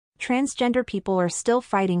Transgender people are still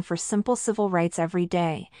fighting for simple civil rights every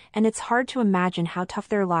day, and it's hard to imagine how tough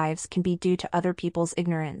their lives can be due to other people's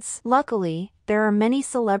ignorance. Luckily, there are many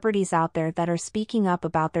celebrities out there that are speaking up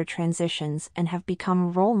about their transitions and have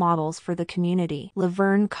become role models for the community.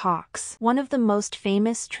 Laverne Cox. One of the most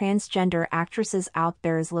famous transgender actresses out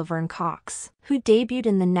there is Laverne Cox, who debuted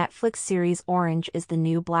in the Netflix series Orange is the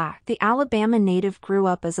New Black. The Alabama native grew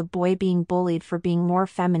up as a boy being bullied for being more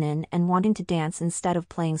feminine and wanting to dance instead of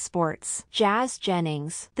playing sports. Jazz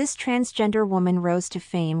Jennings. This transgender woman rose to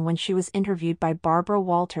fame when she was interviewed by Barbara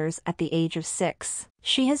Walters at the age of 6.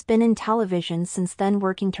 She has been in television since then,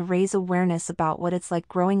 working to raise awareness about what it's like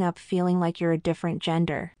growing up feeling like you're a different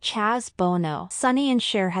gender. Chaz Bono. Sonny and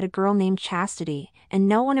Cher had a girl named Chastity, and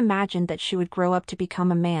no one imagined that she would grow up to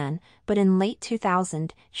become a man, but in late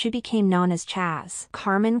 2000, she became known as Chaz.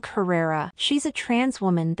 Carmen Carrera. She's a trans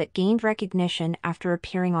woman that gained recognition after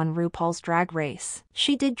appearing on RuPaul's Drag Race.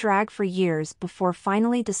 She did drag for years before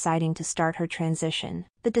finally deciding to start her transition.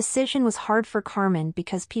 The decision was hard for Carmen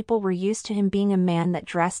because people were used to him being a man that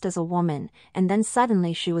dressed as a woman, and then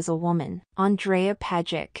suddenly she was a woman. Andrea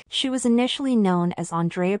Pejic. She was initially known as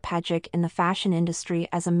Andrea Pejic in the fashion industry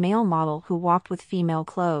as a male model who walked with female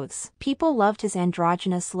clothes. People loved his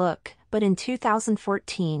androgynous look, but in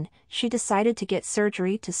 2014, she decided to get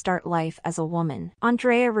surgery to start life as a woman.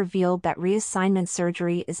 Andrea revealed that reassignment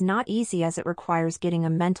surgery is not easy as it requires getting a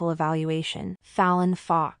mental evaluation. Fallon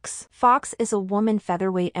Fox. Fox is a woman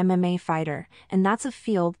featherweight MMA fighter, and that's a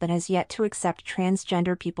field that has yet to accept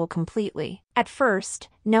transgender people completely. At first,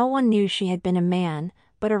 no one knew she had been a man,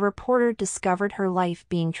 but a reporter discovered her life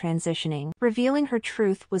being transitioning. Revealing her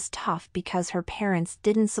truth was tough because her parents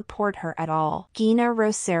didn't support her at all. Gina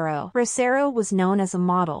Rosero. Rosero was known as a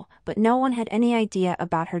model, but no one had any idea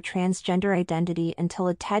about her transgender identity until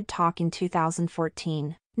a TED Talk in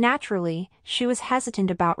 2014. Naturally, she was hesitant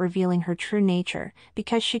about revealing her true nature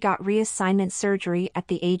because she got reassignment surgery at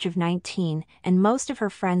the age of 19, and most of her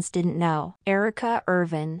friends didn't know. Erica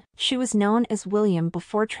Irvin. She was known as William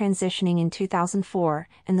before transitioning in 2004,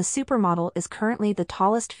 and the supermodel is currently the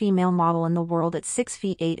tallest female model in the world at 6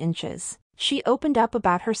 feet 8 inches. She opened up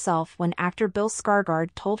about herself when actor Bill Skarsgård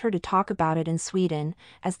told her to talk about it in Sweden,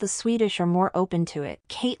 as the Swedish are more open to it.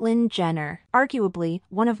 Caitlyn Jenner. Arguably,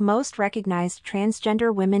 one of most recognized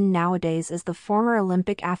transgender women nowadays is the former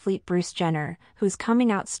Olympic athlete Bruce Jenner, whose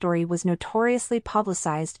coming out story was notoriously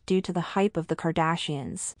publicized due to the hype of the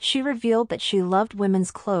Kardashians. She revealed that she loved women's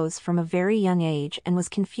clothes from a very young age and was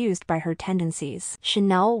confused by her tendencies.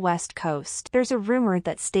 Chanel West Coast. There's a rumor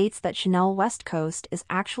that states that Chanel West Coast is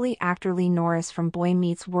actually actor Lee Norris from Boy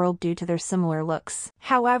Meets World due to their similar looks.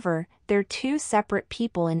 However, they're two separate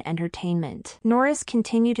people in entertainment. Norris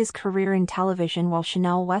continued his career in television while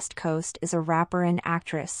Chanel West Coast is a rapper and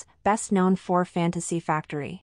actress, best known for Fantasy Factory.